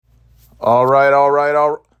All right, all right,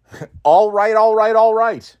 all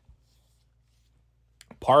right.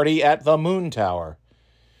 Party at the Moon Tower.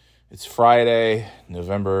 It's Friday,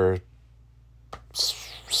 November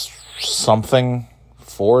something,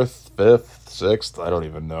 4th, 5th, 6th, I don't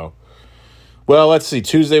even know. Well, let's see,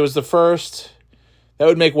 Tuesday was the 1st. That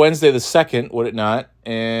would make Wednesday the 2nd, would it not?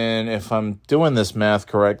 And if I'm doing this math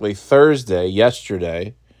correctly, Thursday,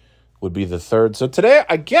 yesterday, would be the 3rd. So today,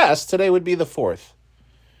 I guess, today would be the 4th.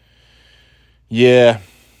 Yeah.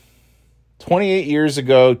 28 years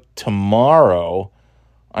ago tomorrow,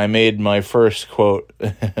 I made my first, quote,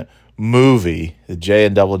 movie, the J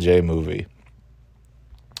and Double J movie.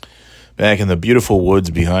 Back in the beautiful woods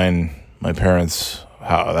behind my parents'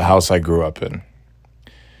 the house I grew up in.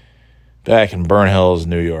 Back in Burn Hills,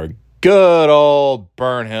 New York. Good old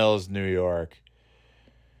Burn Hills, New York.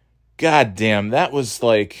 God damn, that was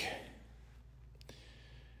like,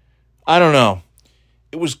 I don't know.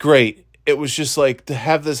 It was great. It was just like to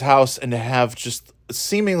have this house and to have just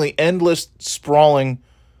seemingly endless, sprawling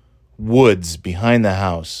woods behind the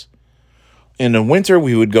house. In the winter,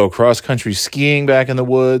 we would go cross-country skiing back in the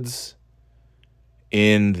woods.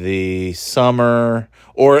 In the summer,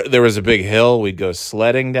 or there was a big hill, we'd go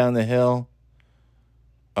sledding down the hill.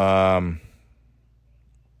 Twitter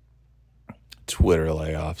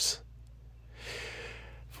layoffs.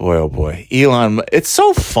 Boy, oh boy. Elon, it's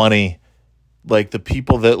so funny, like the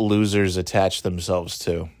people that losers attach themselves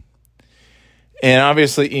to. And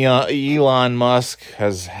obviously, Elon Musk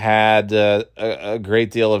has had a great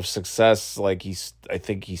deal of success. Like I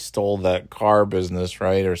think he stole that car business,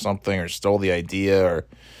 right, or something, or stole the idea, or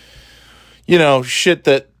shit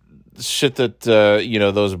that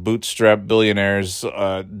those bootstrap billionaires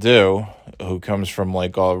do, who comes from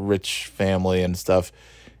like a rich family and stuff.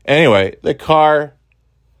 Anyway, that car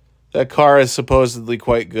is supposedly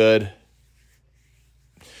quite good.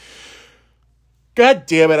 God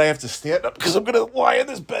damn it, I have to stand up because I'm going to lie in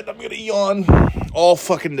this bed and I'm going to yawn all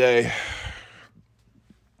fucking day.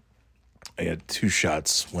 I had 2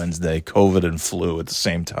 shots Wednesday, COVID and flu at the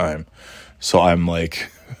same time. So I'm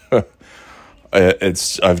like,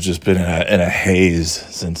 I've just been in a haze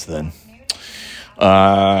since then.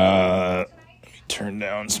 Let me turn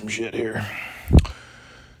down some shit here.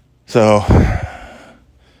 So,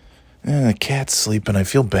 the cat's sleeping. I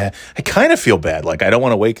feel bad. I kind of feel bad. Like, I don't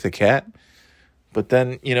want to wake the cat. But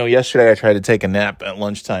then, yesterday I tried to take a nap at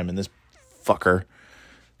lunchtime, and this fucker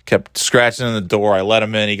kept scratching on the door. I let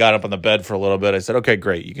him in. He got up on the bed for a little bit. I said, okay,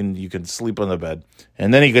 great. You can sleep on the bed.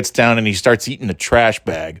 And then he gets down and he starts eating a trash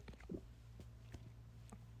bag.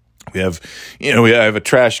 I have a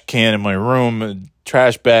trash can in my room, a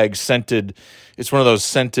trash bag scented. It's one of those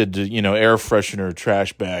scented, air freshener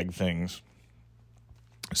trash bag things.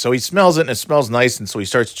 So he smells it, and it smells nice, and so he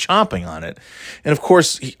starts chomping on it. And, of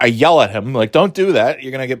course, I yell at him, like, don't do that.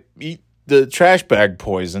 You're going to eat the trash bag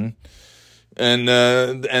poison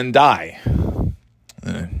and die.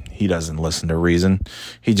 He doesn't listen to reason.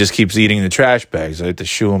 He just keeps eating the trash bags. I have to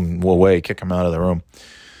shoo him away, kick him out of the room.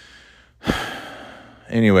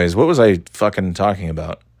 Anyways, what was I fucking talking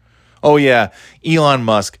about? Oh, yeah, Elon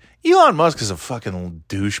Musk. Elon Musk is a fucking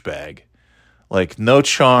douchebag. Like, no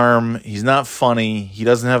charm. He's not funny. He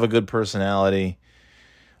doesn't have a good personality.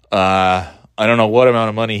 I don't know what amount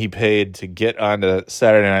of money he paid to get onto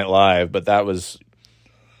Saturday Night Live, but that was,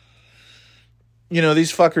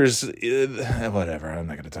 these fuckers, whatever. I'm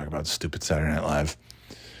not going to talk about stupid Saturday Night Live.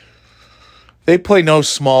 They play no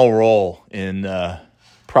small role in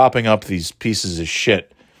propping up these pieces of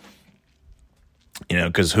shit.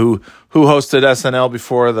 Because who hosted SNL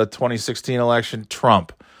before the 2016 election?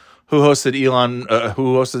 Trump. Who hosted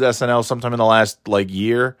SNL sometime in the last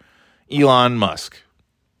year? Elon Musk.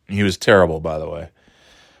 He was terrible, by the way.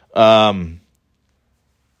 But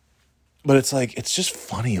it's just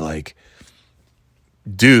funny, like,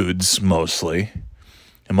 dudes mostly,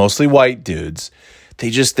 and mostly white dudes,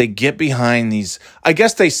 they get behind these, I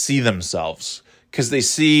guess they see themselves, because they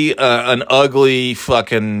see an ugly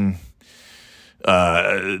fucking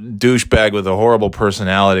douchebag with a horrible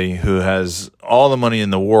personality who has all the money in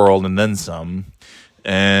the world and then some,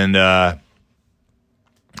 and they're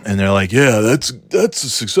like, yeah, that's a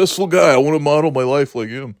successful guy. I want to model my life like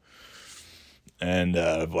him, and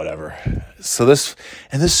whatever. So this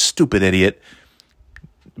stupid idiot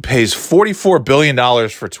pays $44 billion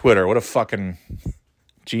for Twitter. What a fucking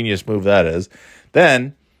genius move that is.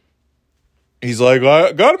 Then he's like,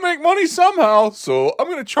 I got to make money somehow, so I'm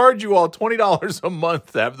going to charge you all $20 a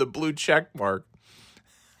month to have the blue check mark.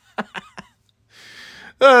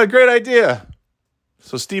 Great idea.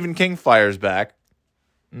 So Stephen King fires back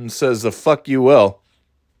and says, the fuck you will.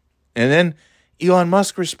 And then Elon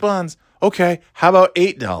Musk responds, okay, how about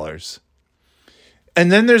 $8?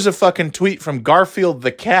 And then there's a fucking tweet from Garfield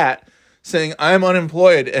the cat saying, I'm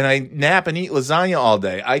unemployed and I nap and eat lasagna all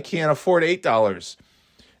day. I can't afford $8.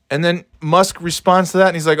 And then Musk responds to that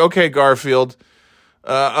and he's like, okay, Garfield,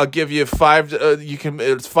 I'll give you it's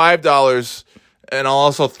 $5 and I'll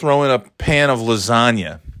also throw in a pan of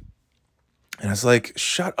lasagna. And it's like,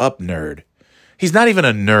 shut up, nerd. He's not even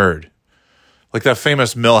a nerd. Like that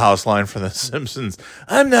famous Milhouse line from The Simpsons.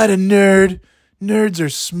 I'm not a nerd. Nerds are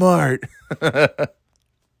smart.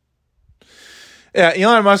 Yeah,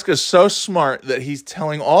 Elon Musk is so smart that he's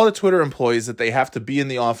telling all the Twitter employees that they have to be in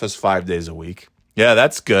the office 5 days a week. Yeah,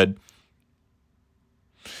 that's good.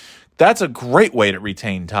 That's a great way to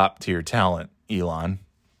retain top-tier talent, Elon.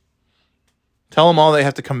 Tell them all they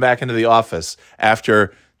have to come back into the office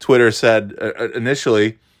after Twitter said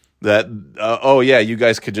initially that, you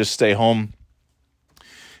guys could just stay home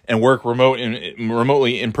and work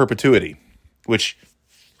remotely in perpetuity, which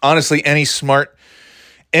honestly,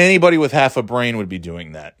 anybody with half a brain would be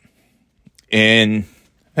doing that. And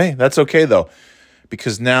hey, that's okay though,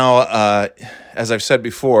 because now, as I've said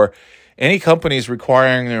before, any companies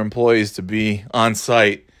requiring their employees to be on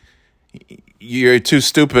site, you're too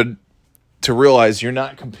stupid to realize you're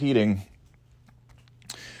not competing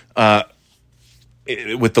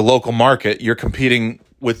with the local market. You're competing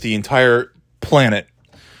with the entire planet,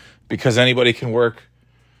 because anybody can work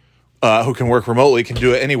who can work remotely can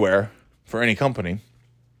do it anywhere for any company.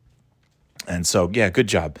 And so, yeah, good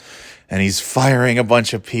job. And he's firing a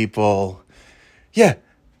bunch of people. Yeah.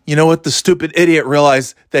 You know what? The stupid idiot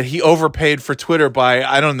realized that he overpaid for Twitter by,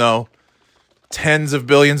 I don't know, tens of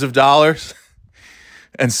billions of dollars.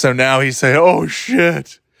 And so now he's saying, oh,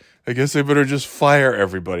 shit, I guess I better just fire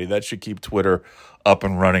everybody. That should keep Twitter up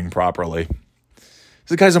and running properly.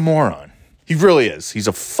 This guy's a moron. He really is. He's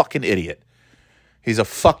a fucking idiot. He's a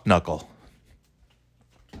fuck knuckle.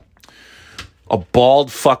 A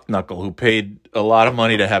bald fuck knuckle who paid a lot of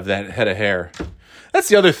money to have that head of hair. That's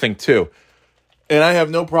the other thing, too. And I have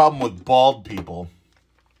no problem with bald people.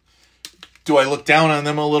 Do I look down on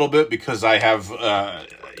them a little bit because I have, I'm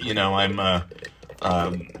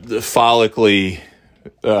follically,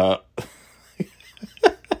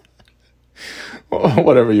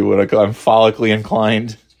 whatever you want to call it, I'm follically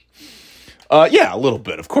inclined. Yeah, a little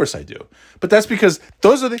bit. Of course I do. But that's because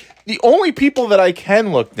those are the only people that I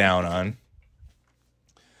can look down on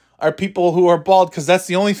are people who are bald, because that's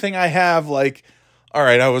the only thing I have. Like, all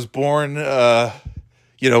right, I was born,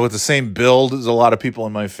 with the same build as a lot of people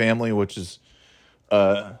in my family, which is,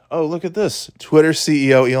 look at this. Twitter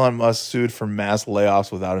CEO Elon Musk sued for mass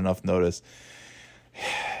layoffs without enough notice.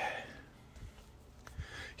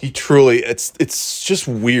 He truly, it's just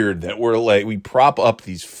weird that we prop up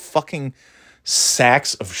these fucking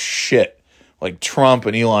sacks of shit like Trump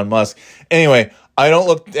and Elon Musk. Anyway, I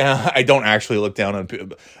don't actually look down on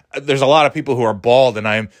people. There's a lot of people who are bald,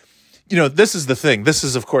 and this is the thing. This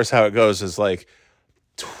is, of course, how it goes, is like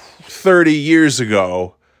 30 years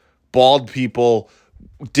ago, bald people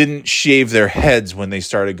didn't shave their heads when they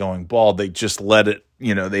started going bald. They just let it,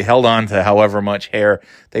 they held on to however much hair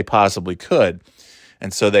they possibly could.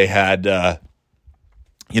 And so they had,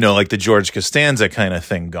 like the George Costanza kind of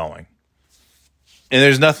thing going. And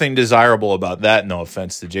there's nothing desirable about that. No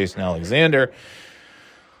offense to Jason Alexander.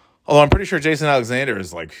 Although I'm pretty sure Jason Alexander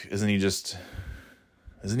is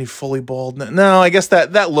isn't he fully bald? No, I guess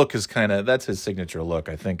that look is that's his signature look.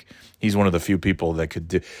 I think he's one of the few people that could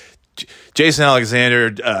do. Jason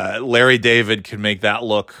Alexander, Larry David could make that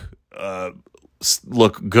look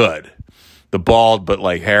good. The bald, but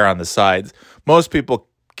like hair on the sides. Most people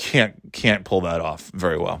can't pull that off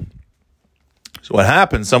very well. So what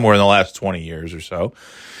happened somewhere in the last 20 years or so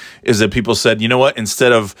is that people said, you know what,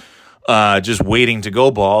 instead of just waiting to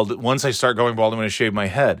go bald, once I start going bald, I'm going to shave my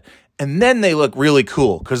head. And then they look really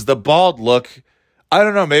cool, because the bald look, I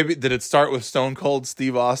don't know, maybe did it start with Stone Cold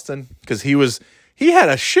Steve Austin? Because he had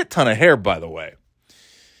a shit ton of hair, by the way.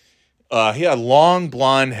 He had long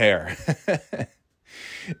blonde hair.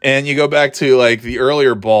 And you go back to like the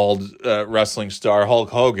earlier bald wrestling star Hulk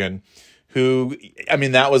Hogan, who,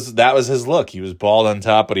 that was his look. He was bald on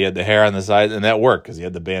top, but he had the hair on the side, and that worked because he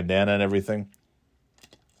had the bandana and everything.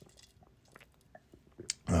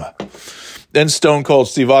 Then Stone Cold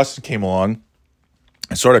Steve Austin came along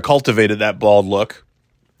and sort of cultivated that bald look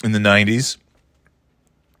in the 90s.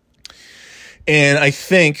 And I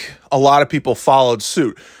think a lot of people followed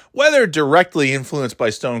suit, whether directly influenced by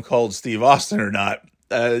Stone Cold Steve Austin or not.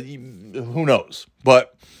 Who knows?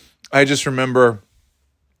 But I just remember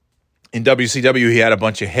in WCW, he had a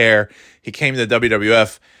bunch of hair. He came to the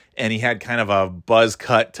WWF and he had kind of a buzz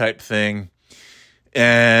cut type thing.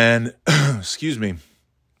 And excuse me.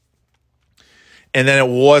 And then it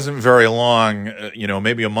wasn't very long,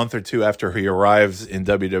 maybe a month or two after he arrived in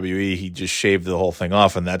WWE, he just shaved the whole thing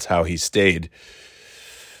off, and that's how he stayed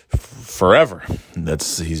forever.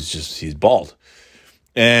 He's bald.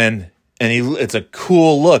 And it's a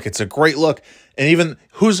cool look. It's a great look. And even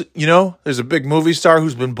there's a big movie star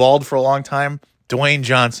who's been bald for a long time, Dwayne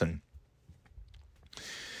Johnson.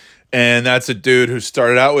 And that's a dude who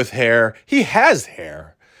started out with hair. He has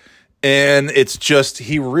hair. And it's just,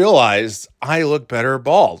 he realized I look better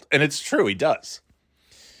bald. And it's true, he does.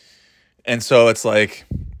 And so it's like,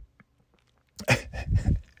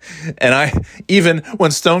 and even when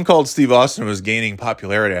Stone Cold Steve Austin was gaining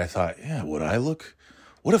popularity, I thought,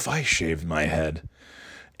 what if I shaved my head?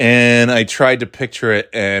 And I tried to picture it,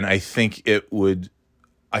 and I think it would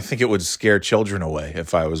scare children away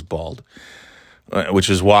if I was bald, which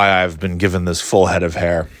is why I've been given this full head of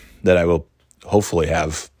hair that I will hopefully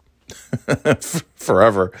have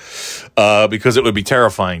forever, because it would be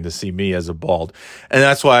terrifying to see me as a bald. And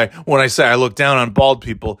that's why when I say I look down on bald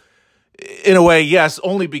people, in a way, yes,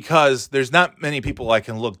 only because there's not many people I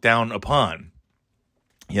can look down upon.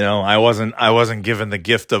 I wasn't given the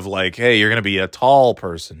gift of like, hey, you're going to be a tall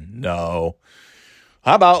person. No.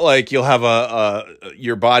 How about like you'll have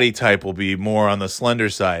your body type will be more on the slender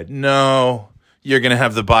side? No. You're going to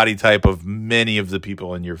have the body type of many of the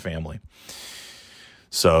people in your family.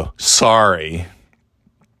 So sorry.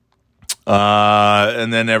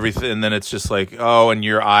 And then it's just like, and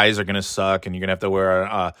your eyes are going to suck, and you're going to have to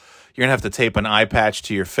you're going to have to tape an eye patch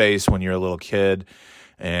to your face when you're a little kid.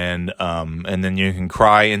 And then you can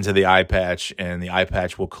cry into the eye patch, and the eye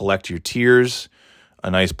patch will collect your tears,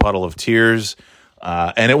 a nice puddle of tears.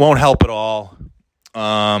 And it won't help at all.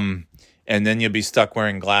 And then you'll be stuck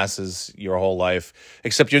wearing glasses your whole life,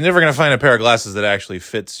 except you're never going to find a pair of glasses that actually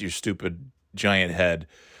fits your stupid giant head.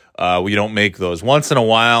 We don't make those. Once in a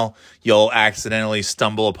while, you'll accidentally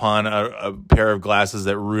stumble upon a pair of glasses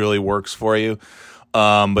that really works for you.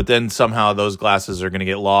 But then somehow those glasses are going to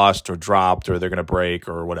get lost or dropped, or they're going to break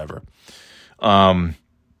or whatever. And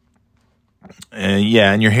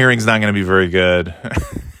your hearing's not going to be very good.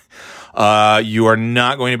 You are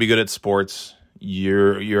not going to be good at sports.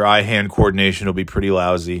 Your eye-hand coordination will be pretty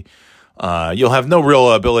lousy. You'll have no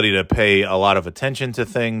real ability to pay a lot of attention to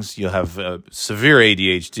things. You'll have severe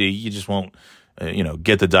ADHD. You just won't,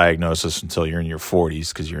 get the diagnosis until you're in your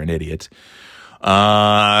 40s because you're an idiot.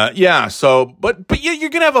 But you're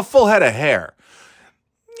going to have a full head of hair.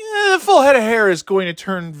 The full head of hair is going to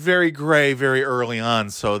turn very gray very early on.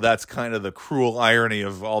 So that's kind of the cruel irony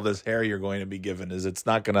of all this hair you're going to be given, is it's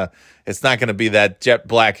not going to be that jet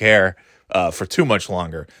black hair, for too much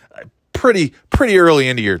longer. Pretty early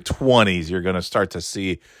into your 20s, you're going to start to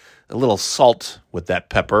see a little salt with that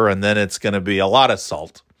pepper, and then it's going to be a lot of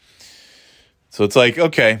salt. So it's like,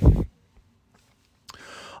 okay,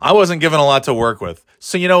 I wasn't given a lot to work with.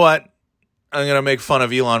 So you know what? I'm going to make fun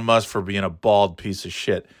of Elon Musk for being a bald piece of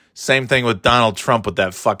shit. Same thing with Donald Trump with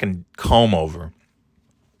that fucking comb over.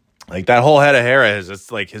 Like that whole head of hair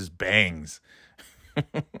it's like his bangs.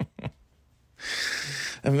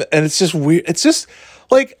 And it's just weird. It's just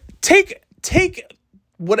like, take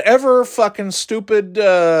whatever fucking stupid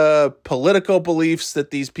political beliefs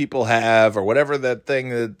that these people have, or whatever that thing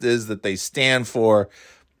that is that they stand for.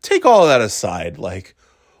 Take all of that aside. Like,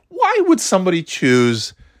 why would somebody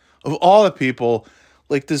choose, of all the people,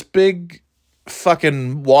 like this big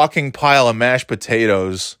fucking walking pile of mashed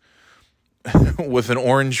potatoes with an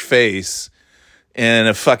orange face and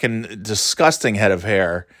a fucking disgusting head of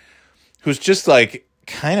hair, who's just like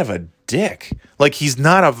kind of a dick. Like he's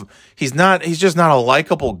just not a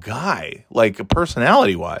likable guy, like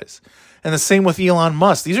personality wise. And the same with Elon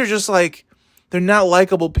Musk. These are just like, they're not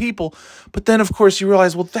likable people. But then of course you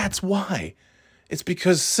realize, well, that's why. It's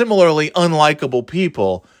because similarly unlikable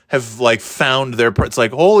people have like found it's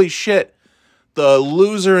like, holy shit, the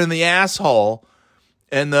loser and the asshole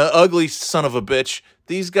and the ugly son of a bitch,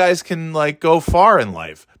 these guys can like go far in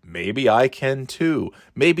life. Maybe I can too.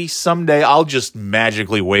 Maybe someday I'll just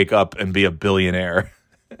magically wake up and be a billionaire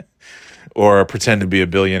or pretend to be a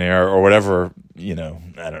billionaire or whatever, I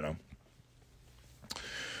don't know.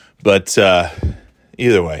 But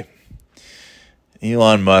either way,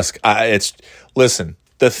 Elon Musk, listen,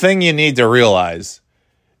 the thing you need to realize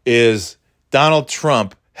is Donald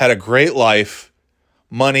Trump had a great life,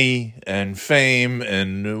 money and fame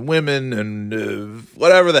and women and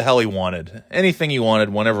whatever the hell he wanted. Anything he wanted,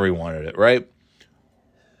 whenever he wanted it, right?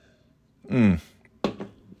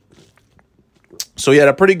 So he had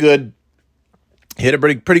a pretty good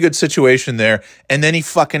situation there, and then he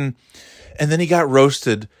got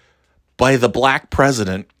roasted by the black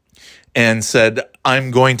president and said,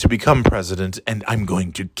 I'm going to become president and I'm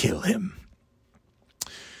going to kill him.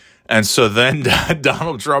 And so then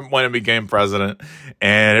Donald Trump went and became president,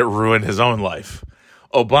 and it ruined his own life.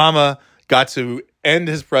 Obama got to end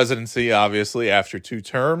his presidency, obviously, after 2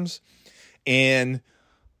 terms. And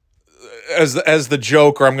as the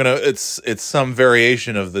joke, or it's some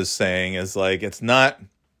variation of this saying, is like, it's not,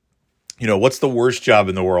 what's the worst job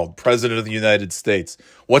in the world? President of the United States.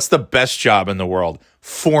 What's the best job in the world?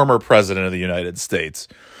 Former president of the United States.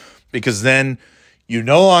 Because then you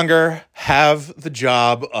no longer have the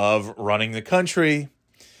job of running the country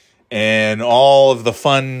and all of the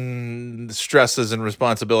fun stresses and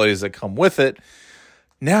responsibilities that come with it.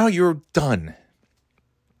 Now you're done.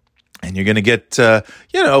 And you're going to get, you're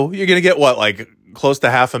going to get what, like close to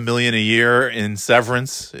 $500,000 a year in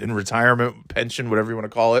severance, in retirement, pension, whatever you want to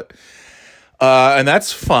call it. And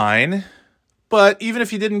that's fine. But even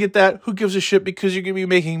if you didn't get that, who gives a shit? Because you're going to be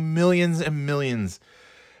making millions and millions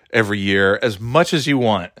every year, as much as you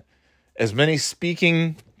want, as many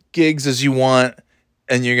speaking gigs as you want,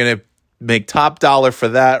 and you're going to make top dollar for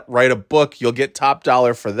that. Write a book, you'll get top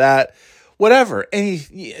dollar for that. Whatever.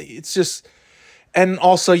 It's just, and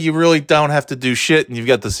also you really don't have to do shit, and you've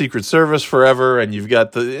got the Secret Service forever, and you've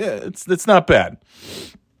got it's not bad.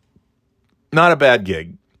 Not a bad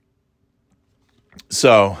gig.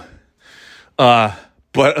 So,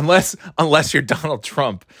 but unless you're Donald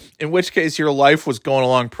Trump, in which case your life was going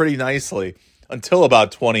along pretty nicely until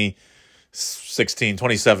about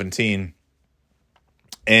 2017,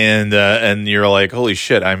 and you're like, holy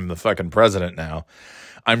shit, I'm the fucking president now.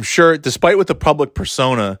 I'm sure, despite what the public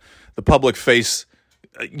persona, the public face,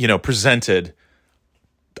 presented,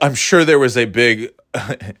 I'm sure there was a big,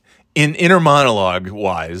 in inner monologue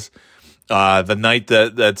wise, the night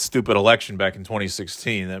that stupid election back in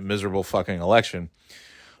 2016, that miserable fucking election.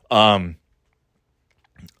 I'm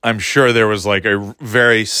sure there was like a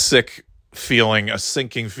very sick feeling, a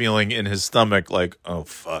sinking feeling in his stomach, like, oh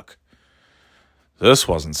fuck, this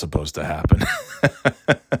wasn't supposed to happen.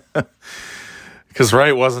 Because,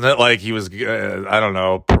 right, wasn't it like he was,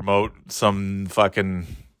 promote some fucking,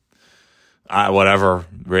 whatever,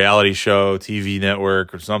 reality show, TV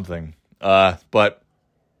network or something. But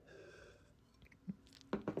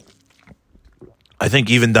I think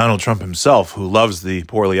even Donald Trump himself, who loves the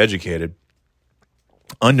poorly educated,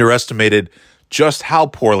 underestimated just how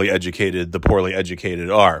poorly educated the poorly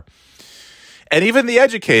educated are. And even the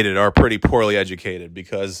educated are pretty poorly educated,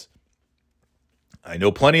 because I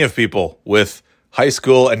know plenty of people with high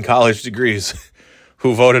school and college degrees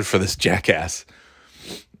who voted for this jackass.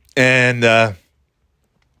 And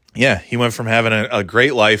he went from having a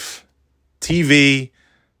great life, TV,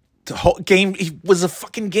 to game. He was a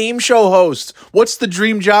fucking game show host. What's the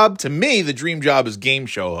dream job? To me, the dream job is game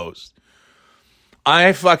show host.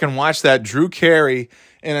 I fucking watch that Drew Carey,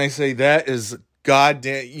 and I say, that is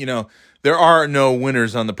goddamn, there are no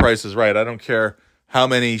winners on The Price is Right. I don't care how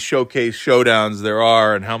many showcase showdowns there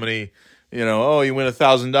are and how many, you win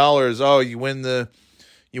 $1,000. Oh, you win the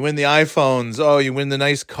iPhones. Oh, you win the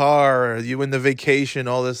nice car. You win the vacation,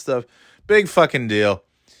 all this stuff. Big fucking deal.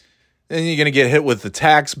 Then you're going to get hit with the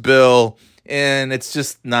tax bill, and it's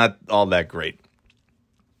just not all that great.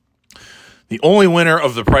 The only winner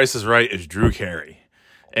of The Price is Right is Drew Carey.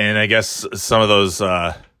 And I guess some of those,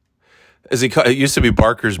 it used to be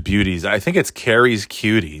Barker's Beauties. I think it's Carey's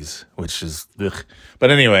Cuties, which is, ugh.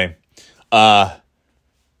 But anyway,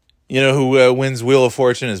 who wins Wheel of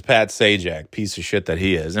Fortune is Pat Sajak, piece of shit that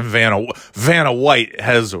he is. And Vanna White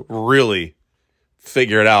has really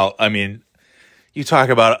figured out. I mean, you talk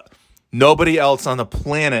about nobody else on the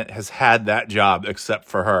planet has had that job except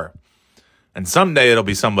for her. And someday it'll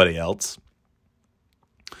be somebody else.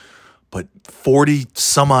 But 40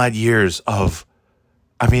 some odd years of,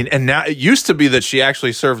 and now it used to be that she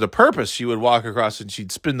actually served a purpose. She would walk across and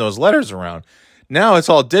she'd spin those letters around. Now it's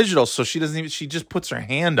all digital, so she just puts her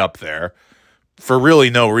hand up there for really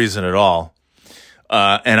no reason at all.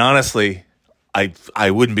 And honestly,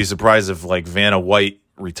 I wouldn't be surprised if like Vanna White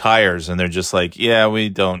retires and they're just like, yeah, we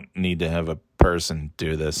don't need to have a person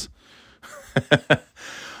do this.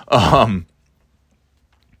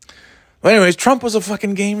 But anyways, Trump was a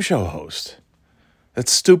fucking game show host. That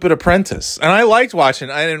stupid Apprentice. And I liked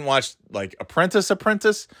watching, I didn't watch like Apprentice,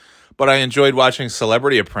 but I enjoyed watching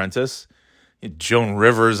Celebrity Apprentice. Joan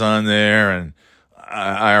Rivers on there, and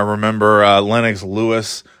I remember Lennox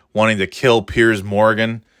Lewis wanting to kill Piers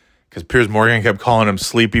Morgan because Piers Morgan kept calling him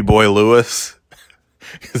Sleepy Boy Lewis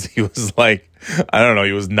because he was like,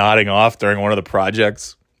 he was nodding off during one of the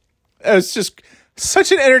projects. It was just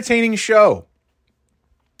such an entertaining show.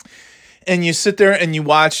 And you sit there and you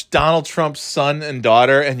watch Donald Trump's son and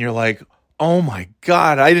daughter, and you're like, oh my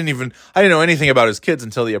God, I didn't know anything about his kids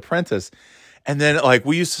until The Apprentice. And then, like,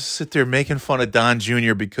 we used to sit there making fun of Don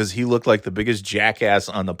Jr. because he looked like the biggest jackass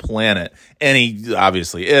on the planet. And he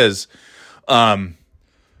obviously is.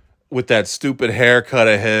 With that stupid haircut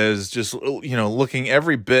of his, just, you know, looking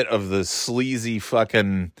every bit of the sleazy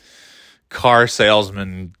fucking car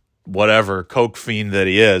salesman, whatever, coke fiend that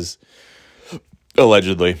he is,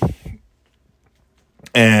 allegedly.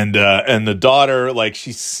 And the daughter, like,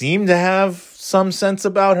 she seemed to have some sense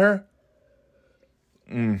about her.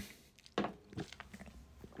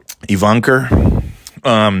 Ivanka.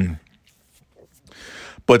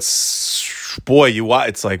 But boy,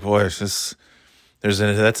 it's like, boy, it's just,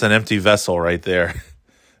 that's an empty vessel right there.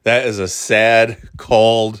 That is a sad,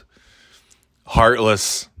 cold,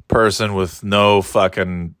 heartless person with no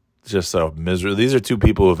fucking, just a miserable. These are two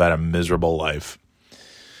people who've had a miserable life.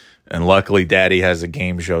 And luckily, Daddy has a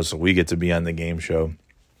game show, so we get to be on the game show.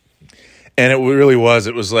 And it really was.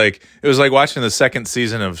 It was like watching the second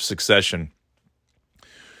season of Succession.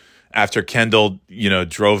 After Kendall, you know,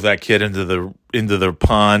 drove that kid into the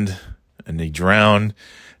pond, and he drowned,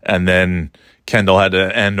 and then Kendall had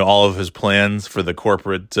to end all of his plans for the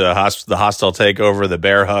corporate the hostile takeover, the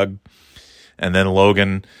bear hug, and then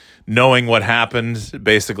Logan, knowing what happened,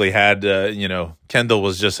 basically had Kendall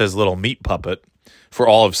was just his little meat puppet for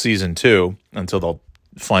all of season 2 until the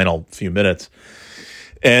final few minutes.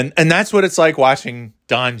 And that's what it's like watching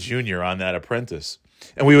Don Jr. on that Apprentice.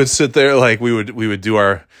 And we would sit there, like, we would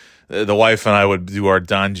do the wife and I would do our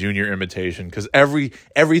Don Jr. imitation, because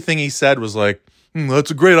everything he said was like,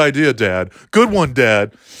 that's a great idea, Dad. Good one,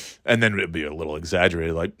 Dad. And then it'd be a little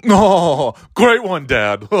exaggerated, like, oh, great one,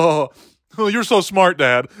 Dad. Oh, you're so smart,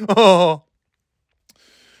 Dad. Oh.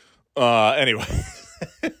 Anyway.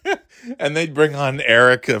 And they'd bring on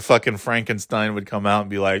Eric, fucking Frankenstein would come out and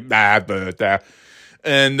be like, but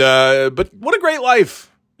what a great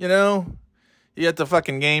life, you know? You got the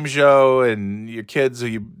fucking game show and your kids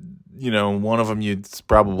who one of them you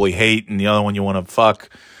probably hate and the other one you want to fuck,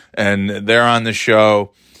 and they're on the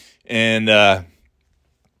show, and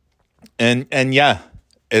yeah,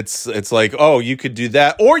 it's like, oh, you could do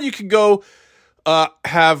that, or you could go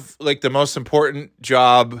have like the most important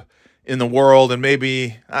job in the world, and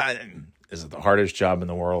maybe is it the hardest job in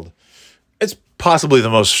the world? It's possibly the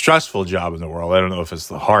most stressful job in the world. I don't know if it's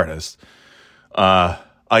the hardest. I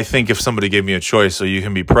think if somebody gave me a choice, so you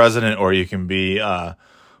can be president or you can be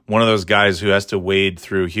one of those guys who has to wade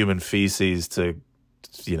through human feces to,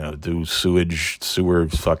 do sewer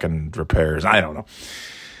fucking repairs. I don't know.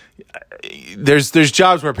 There's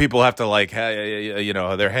jobs where people have to, like,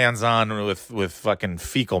 their hands on with fucking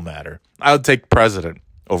fecal matter. I would take president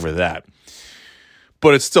over that,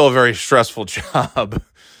 but it's still a very stressful job.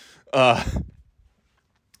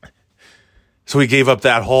 So he gave up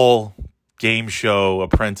that whole game show,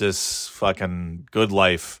 Apprentice, fucking good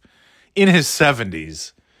life in his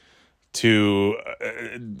 70s to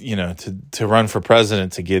run for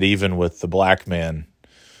president, to get even with the black man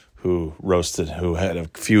who had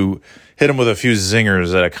hit him with a few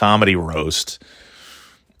zingers at a comedy roast.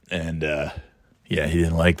 And, he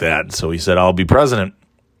didn't like that. So he said, I'll be president.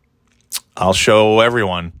 I'll show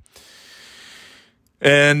everyone.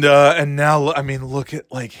 And now, I mean, look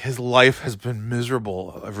at, like, his life has been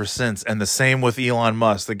miserable ever since. And the same with Elon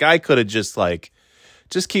Musk. The guy could have just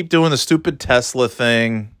keep doing the stupid Tesla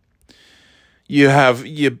thing. You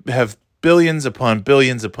have billions upon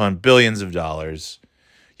billions upon billions of dollars.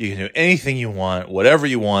 You can do anything you want, whatever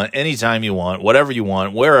you want, anytime you want, whatever you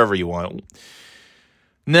want, wherever you want.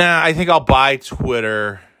 Nah, I think I'll buy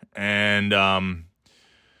Twitter and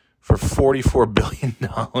for $44 billion.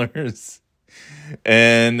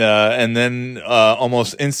 And then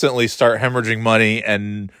almost instantly start hemorrhaging money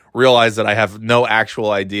and realize that I have no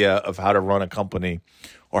actual idea of how to run a company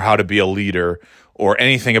or how to be a leader or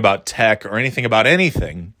anything about tech or anything about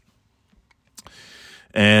anything.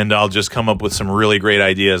 And I'll just come up with some really great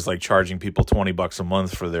ideas, like charging people $20 a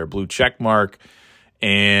month for their blue check mark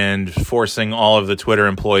and forcing all of the Twitter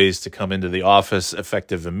employees to come into the office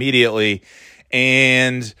effective immediately.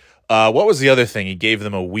 And what was the other thing? He gave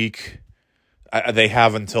them a week. They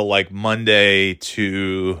have until like Monday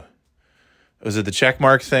to, was it the check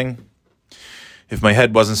mark thing? If my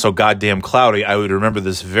head wasn't so goddamn cloudy, I would remember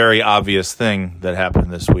this very obvious thing that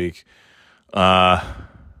happened this week. Yeah,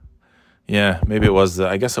 maybe it was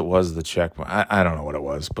I guess it was the check mark. I don't know what it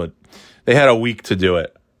was, but they had a week to do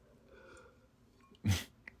it.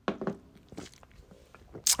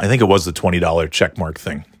 I think it was the $20 check mark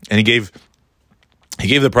thing. And he gave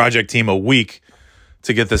the project team a week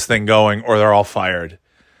to get this thing going, or they're all fired.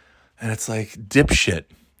 And it's like, dipshit.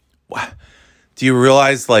 What? Do you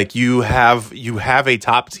realize like you have a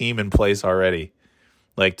top team in place already?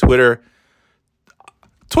 Like Twitter's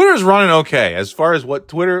running okay as far as what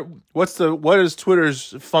is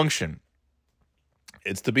Twitter's function?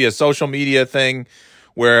 It's to be a social media thing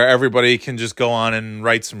where everybody can just go on and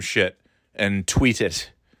write some shit and tweet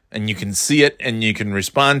it, and you can see it and you can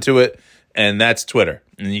respond to it, and that's Twitter.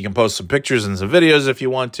 And you can post some pictures and some videos if you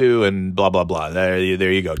want to, and blah blah blah. There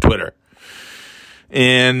you go, Twitter.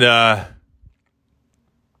 And yeah.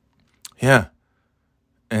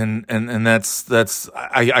 And that's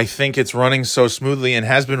I think it's running so smoothly and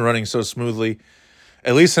has been running so smoothly,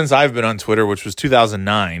 at least since I've been on Twitter, which was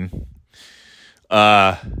 2009.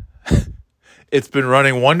 It's been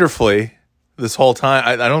running wonderfully this whole time.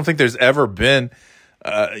 I don't think there's ever been,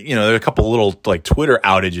 there are a couple little like Twitter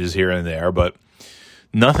outages here and there, but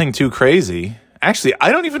nothing too crazy. Actually,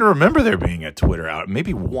 I don't even remember there being a Twitter out.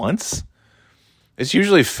 Maybe once. It's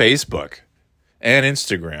usually Facebook and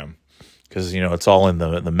Instagram because, it's all in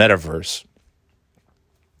the metaverse.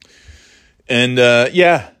 And,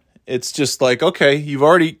 it's just like, okay, you've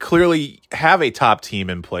already clearly have a top team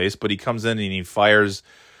in place, but he comes in and he fires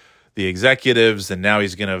the executives, and now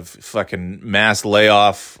he's going to fucking mass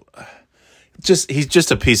layoff. He's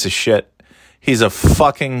just a piece of shit. He's a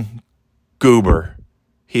fucking goober.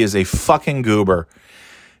 He is a fucking goober.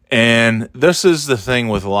 And this is the thing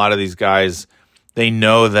with a lot of these guys. They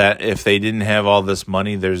know that if they didn't have all this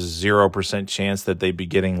money, there's 0% chance that they'd be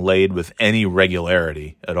getting laid with any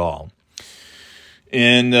regularity at all.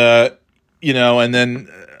 And, and then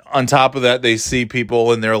on top of that, they see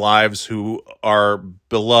people in their lives who are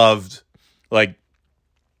beloved. Like,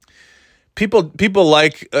 people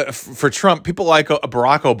like, for Trump, people like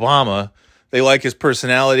Barack Obama. They like his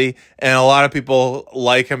personality. And a lot of people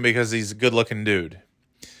like him because he's a good-looking dude.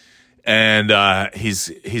 And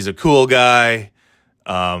he's a cool guy.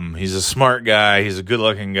 He's a smart guy. He's a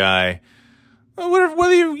good-looking guy.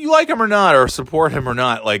 Whether you like him or not, or support him or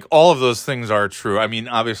not, like all of those things are true. I mean,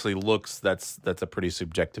 obviously, looks that's a pretty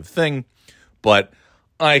subjective thing, but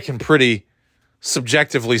I can pretty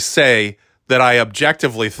subjectively say that I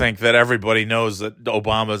objectively think that everybody knows that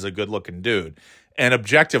Obama's a good-looking dude, and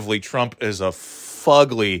objectively, Trump is a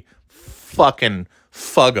fugly fucking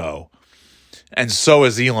fuggo, and so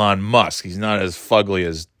is Elon Musk. He's not as fugly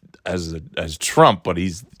as Trump, but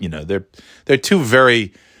he's they're two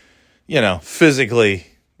very physically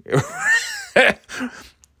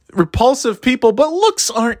repulsive people, but looks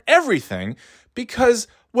aren't everything because,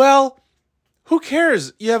 well, who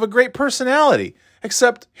cares? You have a great personality.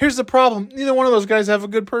 Except, here's the problem. Neither one of those guys have a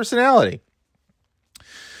good personality.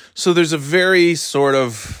 So there's a very sort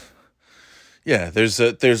of, there's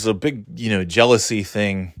a big, jealousy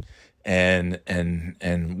thing and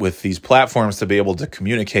with these platforms to be able to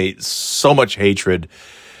communicate so much hatred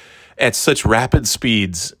at such rapid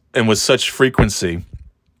speeds and with such frequency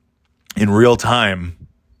in real time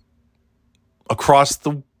across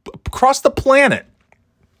the planet.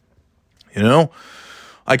 I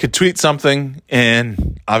could tweet something,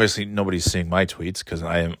 and obviously nobody's seeing my tweets because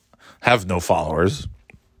I have no followers.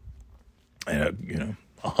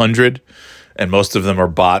 100, and most of them are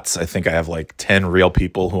bots. I think I have like 10 real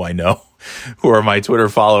people who I know who are my Twitter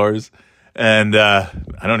followers, and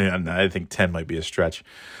I think 10 might be a stretch.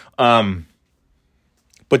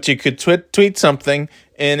 But you could tweet something,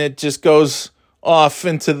 and it just goes off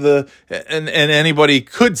into and anybody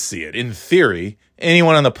could see it. In theory,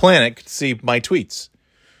 anyone on the planet could see my tweets.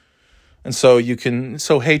 And so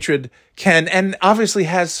hatred can, and obviously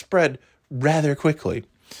has spread rather quickly.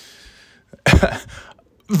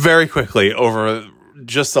 Very quickly over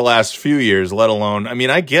just the last few years, let alone,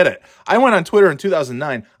 I get it. I went on Twitter in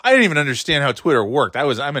 2009. I didn't even understand how Twitter worked.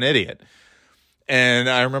 I'm an idiot. And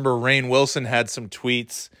I remember Rainn Wilson had some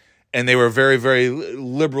tweets, and they were very, very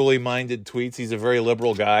liberally minded tweets. He's a very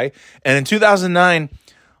liberal guy. And in 2009,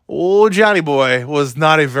 old Johnny Boy was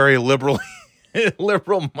not a very liberal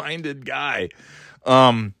minded guy.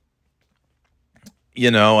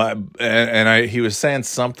 He was saying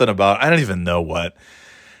something about, I don't even know what.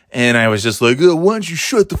 And I was just like, oh, why don't you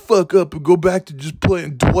shut the fuck up and go back to just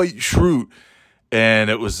playing Dwight Schrute? And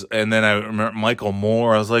then I remember Michael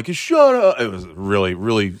Moore. I was like, shut up. It was really,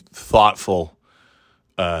 really thoughtful,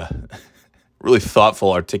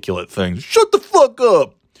 articulate things. Shut the fuck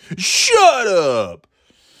up. Shut up.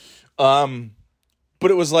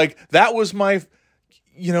 But it was like, that was my,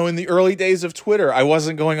 in the early days of Twitter, I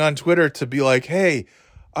wasn't going on Twitter to be like, hey,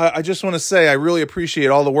 I just want to say I really appreciate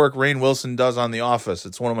all the work Rainn Wilson does on The Office.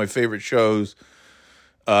 It's one of my favorite shows.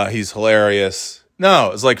 He's hilarious.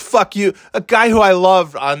 No, it's like, fuck you. A guy who I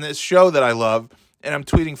love on this show that I love and I'm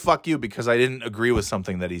tweeting "fuck you" because I didn't agree with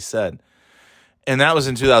something that he said. And that was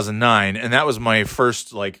in 2009, and that was my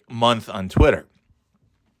first like month on Twitter.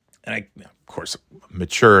 And I, of course,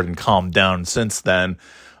 matured and calmed down since then.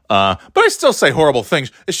 But I still say horrible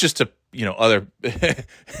things. It's just to,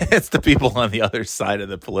 it's the people on the other side of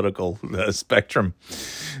the political spectrum.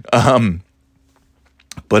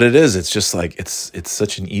 But it's just like, it's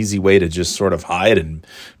such an easy way to just sort of hide and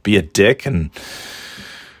be a dick. And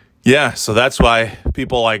yeah, so that's why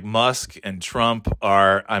people like Musk and Trump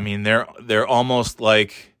are, I mean, they're almost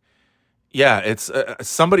like, yeah, it's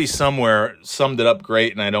somebody somewhere summed it up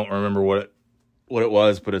great, and I don't remember what it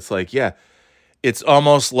was, but it's like, yeah, it's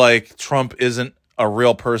almost like Trump isn't a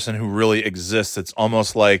real person who really exists. It's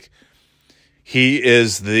almost like he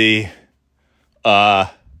is the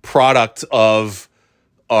product of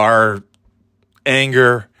our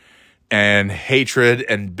anger and hatred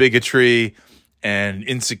and bigotry and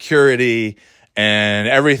insecurity and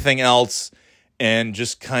everything else, and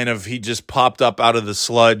just kind of, he just popped up out of the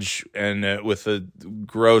sludge and with a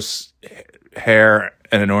gross hair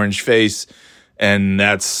and an orange face, and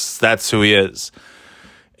that's who he is.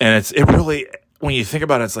 And it really, when you think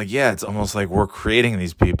about it, it's like, yeah, it's almost like we're creating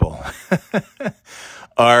these people.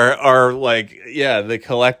 Are like, yeah, the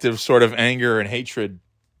collective sort of anger and hatred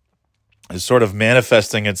is sort of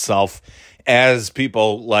manifesting itself as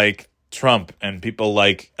people like Trump and people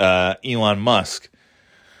like Elon Musk.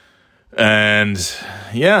 And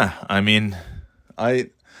yeah, I mean, I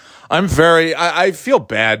feel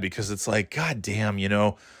bad because it's like, God damn,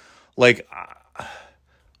 like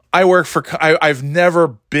I've never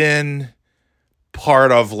been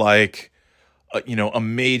part of like, a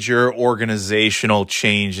major organizational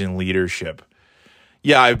change in leadership.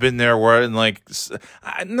 Yeah, I've been there where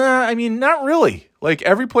I mean, not really. Like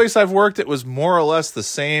every place I've worked, it was more or less the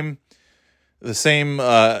same,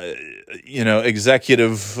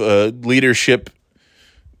 executive leadership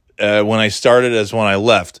when I started as when I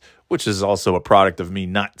left, which is also a product of me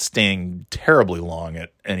not staying terribly long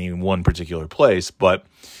at any one particular place. But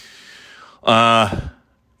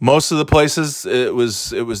most of the places, it was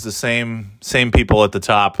the same people at the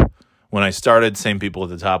top when I started, same people at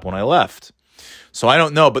the top when I left. So I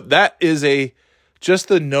don't know, but that is just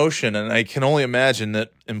the notion, and I can only imagine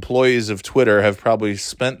that employees of Twitter have probably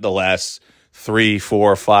spent the last 3,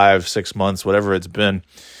 4, 5, 6 months, whatever it's been,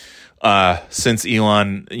 since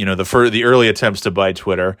Elon, the early attempts to buy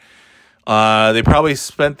Twitter. They probably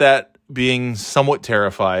spent that being somewhat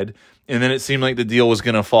terrified, and then it seemed like the deal was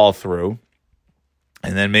going to fall through.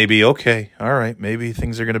 And then maybe, okay, all right, maybe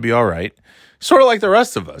things are going to be all right. Sort of like the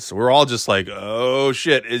rest of us. We're all just like, oh,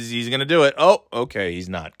 shit, he's going to do it. Oh, okay, he's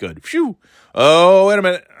not. Good. Phew. Oh, wait a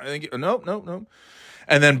minute. I think, nope.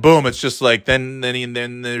 And then, boom, it's just like, then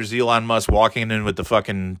there's Elon Musk walking in with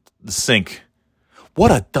the sink.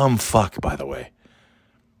 What a dumb fuck, by the way.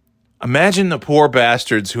 Imagine the poor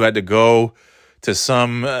bastards who had to go to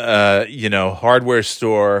some, hardware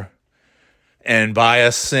store and buy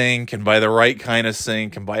a sink and buy the right kind of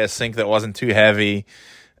sink and buy a sink that wasn't too heavy,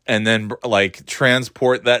 and then like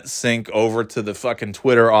transport that sink over to the fucking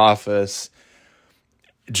Twitter office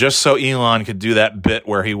just so Elon could do that bit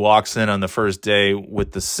where he walks in on the first day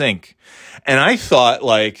with the sink. And I thought,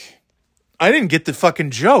 like, I didn't get the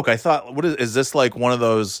fucking joke. I thought, what is this, like one of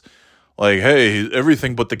those like, hey,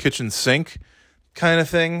 everything but the kitchen sink kind of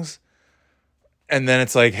things? And then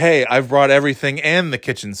it's like, hey, I've brought everything and the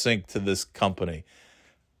kitchen sink to this company.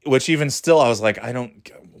 Which even still, I was like,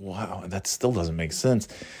 wow, that still doesn't make sense.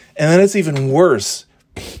 And then it's even worse.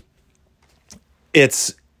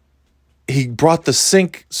 He brought the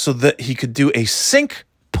sink so that he could do a sink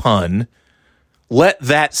pun. Let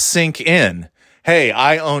that sink in. Hey,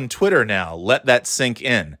 I own Twitter now. Let that sink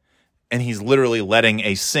in. And he's literally letting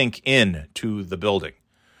a sink in to the building.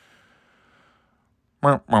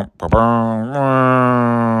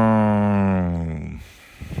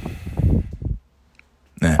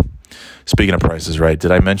 Speaking of Prices Right,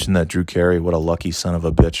 did I mention that Drew Carey, what a lucky son of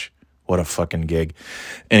a bitch. What a fucking gig.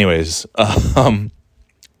 Anyways, I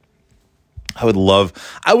would love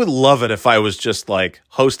it if I was just like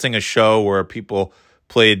hosting a show where people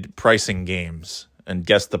played pricing games and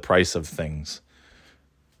guessed the price of things.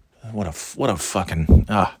 What a fucking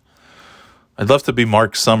I'd love to be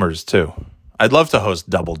Mark Summers too. I'd love to host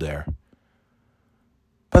Double Dare.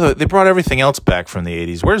 By the way, they brought everything else back from the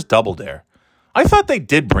 80s. Where's Double Dare? I thought they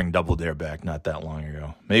did bring Double Dare back not that long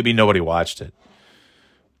ago. Maybe nobody watched it.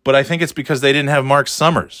 But I think it's because they didn't have Mark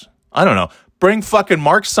Summers. I don't know. Bring fucking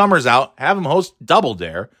Mark Summers out. Have him host Double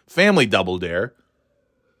Dare. Family Double Dare.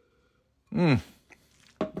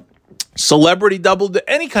 Celebrity Double Dare,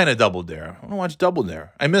 any kind of Double Dare. I want to watch Double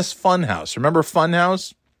Dare. I miss Funhouse. Remember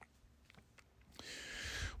Funhouse?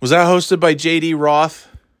 Was that hosted by J.D. Roth?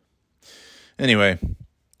 Anyway,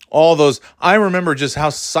 all those. I remember just how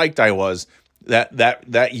psyched I was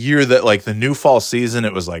that year that like the new fall season.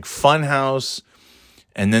 It was like Funhouse,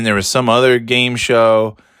 and then there was some other game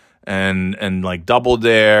show, and like Double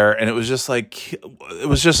Dare, and it was just like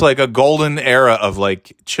a golden era of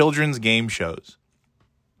like children's game shows.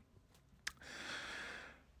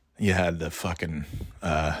 You had the fucking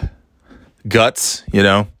Guts, you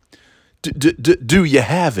know. Do you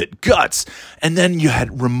have it? Guts. And then you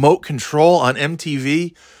had Remote Control on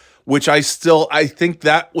MTV, which I think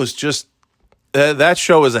that was just, that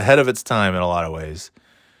show was ahead of its time in a lot of ways.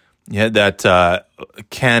 You had that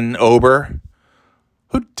Ken Ober,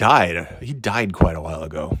 who died. He died quite a while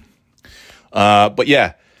ago. But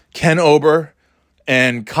yeah, Ken Ober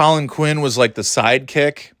and Colin Quinn was like the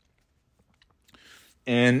sidekick.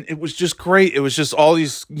 And it was just great. It was just all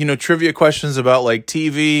these, trivia questions about like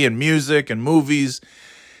TV and music and movies,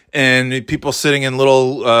 and people sitting in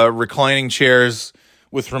little reclining chairs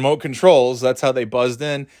with remote controls. That's how they buzzed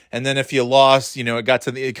in. And then if you lost, it got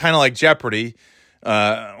to the kind of like Jeopardy.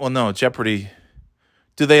 No, Jeopardy.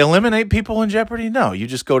 Do they eliminate people in Jeopardy? No, you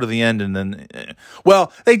just go to the end and then.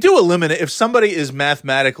 Well, they do eliminate if somebody is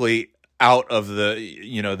mathematically out of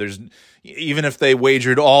the. There's. Even if they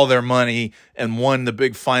wagered all their money and won the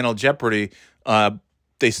big final Jeopardy,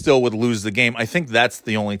 they still would lose the game. I think that's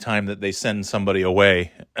the only time that they send somebody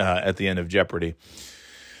away at the end of Jeopardy.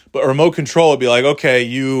 But Remote Control would be like, okay,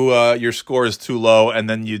 your score is too low, and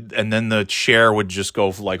then the chair would just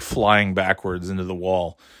go like flying backwards into the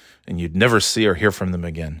wall, and you'd never see or hear from them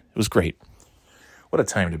again. It was great. What a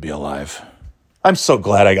time to be alive! I'm so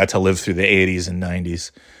glad I got to live through the 80s and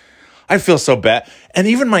 90s. I feel so bad. And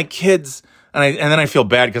even my kids, and then I feel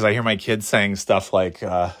bad because I hear my kids saying stuff like,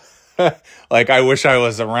 like, I wish I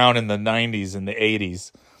was around in the 90s and the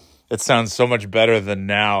 80s. It sounds so much better than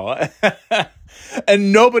now.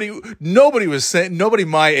 And nobody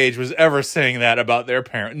my age was ever saying that about their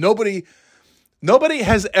parent. Nobody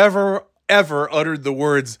has ever uttered the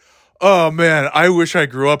words, oh man, I wish I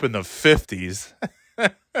grew up in the 50s.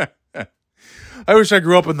 I wish I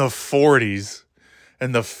grew up in the 40s.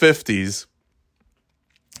 In the 50s.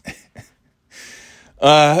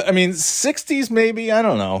 60s maybe, I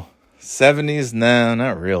don't know. 70s, no,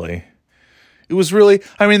 not really. It was really,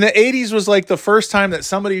 the 80s was like the first time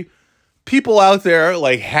that people out there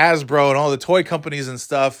like Hasbro and all the toy companies and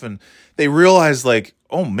stuff, and they realized like,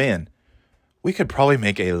 oh man, we could probably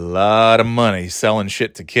make a lot of money selling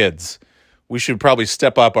shit to kids. We should probably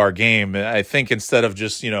step up our game. I think instead of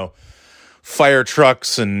just, fire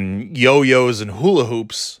trucks and yo-yos and hula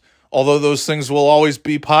hoops, although those things will always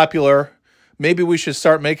be popular, maybe we should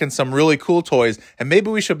start making some really cool toys, and maybe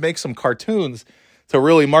we should make some cartoons to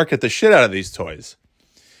really market the shit out of these toys.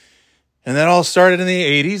 And that all started in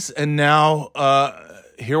the 80s, and now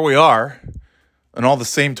here we are, and all the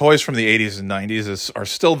same toys from the 80s and 90s are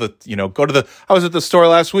still I was at the store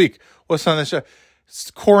last week. What's on the show? It's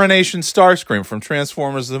Coronation Starscream from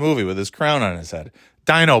Transformers the movie with his crown on his head.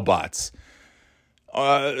 Dinobots.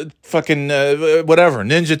 Whatever,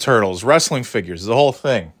 Ninja Turtles, wrestling figures, the whole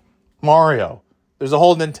thing. Mario. There's a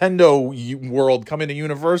whole Nintendo world coming to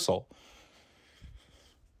Universal.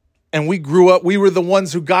 And we grew up, we were the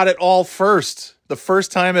ones who got it all first. The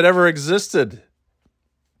first time it ever existed.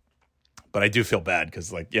 But I do feel bad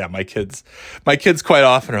because my kids quite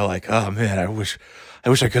often are like, oh man, I wish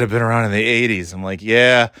I could have been around in the 80s. I'm like,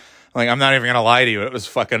 yeah. I'm not even going to lie to you. It was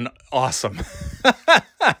fucking awesome.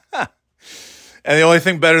 And the only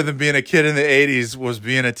thing better than being a kid in the 80s was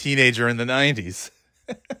being a teenager in the 90s.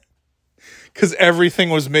 Because everything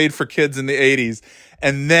was made for kids in the 80s.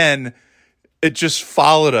 And then it just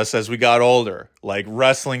followed us as we got older. Like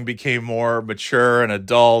wrestling became more mature and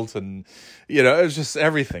adult. And, it was just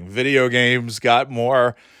everything. Video games got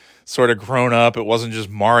more sort of grown up. It wasn't just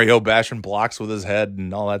Mario bashing blocks with his head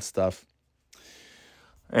and all that stuff.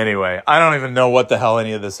 Anyway, I don't even know what the hell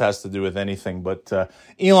any of this has to do with anything, but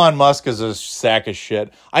Elon Musk is a sack of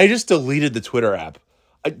shit. I just deleted the Twitter app.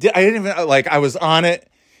 I didn't even, I was on it,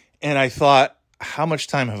 and I thought, how much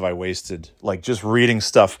time have I wasted, just reading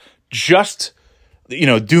stuff, doom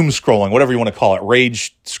scrolling, whatever you want to call it,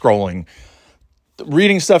 rage scrolling,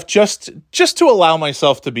 reading stuff just to allow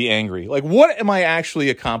myself to be angry. What am I actually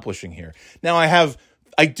accomplishing here? Now,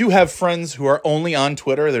 I do have friends who are only on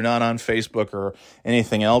Twitter. They're not on Facebook or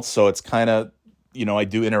anything else. So it's kind of, I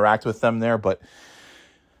do interact with them there, but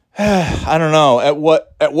I don't know at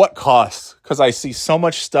what cost? Because I see so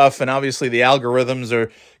much stuff, and obviously the algorithms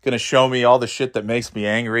are going to show me all the shit that makes me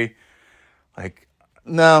angry. Like,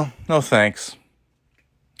 no thanks.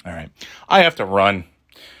 All right. I have to run.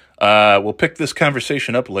 We'll pick this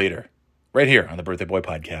conversation up later, right here on the Birthday Boy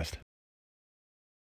Podcast.